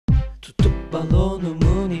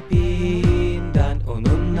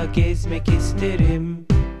gezmek isterim.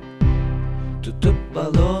 Tutup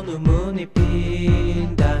balonumun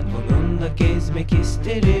ipinden onunla gezmek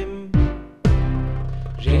isterim.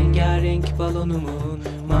 Rengarenk balonumun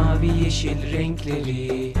mavi yeşil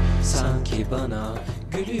renkleri sanki bana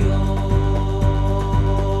gülüyor.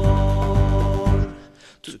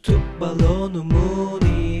 Tutup balonumun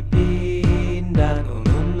ipinden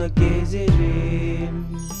onunla gezerim.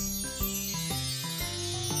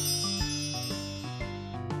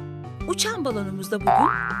 Uçan balonumuzda bugün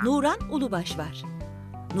Nuran Ulubaş var.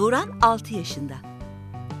 Nuran 6 yaşında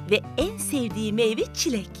ve en sevdiği meyve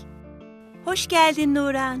çilek. Hoş geldin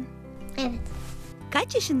Nuran. Evet.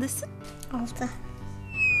 Kaç yaşındasın? 6.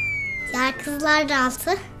 Diğer kızlar da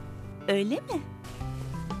 6. Öyle mi?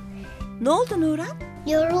 Ne oldu Nuran?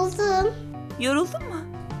 Yoruldum. Yoruldun mu?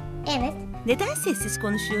 Evet. Neden sessiz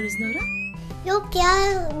konuşuyoruz Nuran? Yok ya,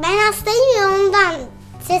 ben hastayım ya, ondan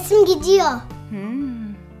sesim gidiyor.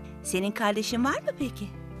 Senin kardeşin var mı peki?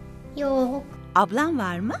 Yok. Ablan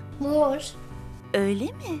var mı? Mor. Öyle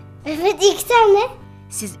mi? Evet, 2 tane.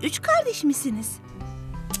 Siz 3 kardeş misiniz?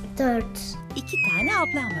 4. 2 tane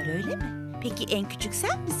ablan var öyle mi? Peki en küçük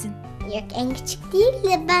sen misin? Yok, en küçük değil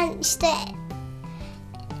de ben işte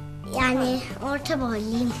yani orta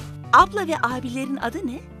boyluyum. Abla ve abilerin adı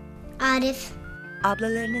ne? Arif.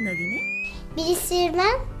 Ablalarının adı ne? Birisi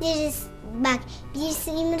İmran,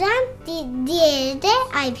 birisi İmran, diğeri de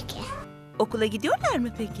Aybike. Okula gidiyorlar mı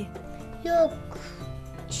peki? Yok.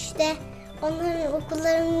 İşte onların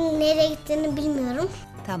okullarının nereye gittiğini bilmiyorum.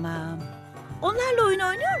 Tamam. Onlarla oyun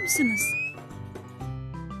oynuyor musunuz?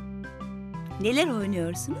 Neler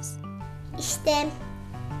oynuyorsunuz? İşte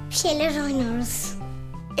bir şeyler oynuyoruz.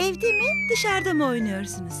 Evde mi, dışarıda mı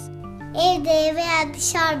oynuyorsunuz? Evde veya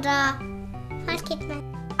dışarıda, fark etmez.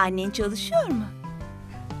 Annen çalışıyor mu?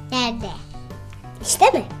 Nerede?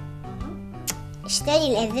 İşte mi? İşte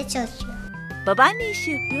değil, evde çalışıyor. Baban ne iş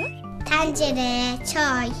yapıyor? Tencere,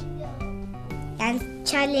 çay. Yani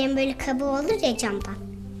çayların böyle kabı olur ya, camdan.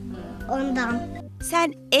 Ondan.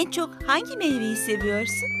 Sen en çok hangi meyveyi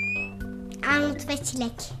seviyorsun? Armut ve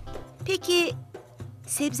çilek. Peki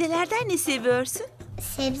sebzelerden ne seviyorsun?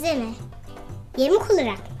 Sebze mi? Yemek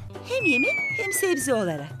olarak mı? Hem yemek hem sebze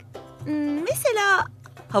olarak. Mesela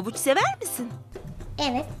havuç sever misin?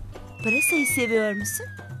 Evet. Pırasayı seviyor musun?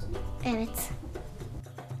 Evet.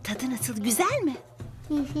 Tadı nasıl, güzel mi?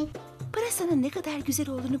 Hı. Pırasanın ne kadar güzel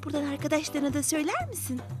olduğunu buradan arkadaşlarına da söyler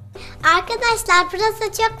misin? Arkadaşlar,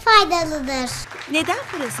 pırasa çok faydalıdır. Neden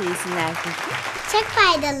pırasa yesinler peki? Çok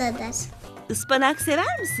faydalıdır. Ispanak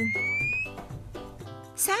sever misin?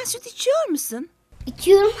 Sen süt içiyor musun?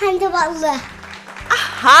 İçiyorum, hem de ballı.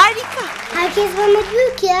 Ah, harika. Herkes bana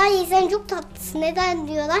diyor ki ya sen çok tatlısın. Neden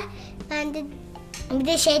diyorlar. Ben de bir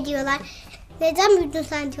de şey diyorlar. Neden büyüdün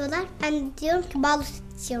sen diyorlar. Ben de diyorum ki ballı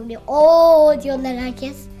süt içiyorum diyor. Oo diyorlar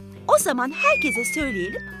herkes. O zaman herkese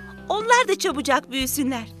söyleyelim. Onlar da çabucak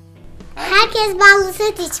büyüsünler. Herkes ballı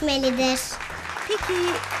süt içmelidir. Peki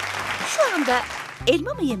şu anda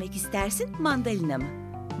elma mı yemek istersin, mandalina mı?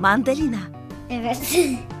 Mandalina. Evet.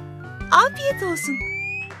 Afiyet olsun.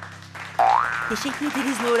 Teşekkür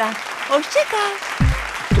ederiz Nuran. Hoşça kal.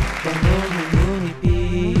 Tutup balonumun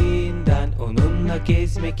ipinden onunla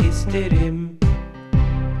gezmek isterim.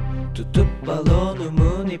 Tutup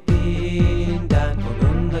balonumun ipinden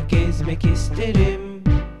onunla gezmek isterim.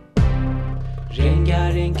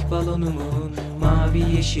 Rengarenk balonumun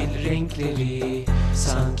mavi yeşil renkleri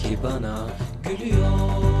sanki bana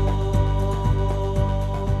gülüyor.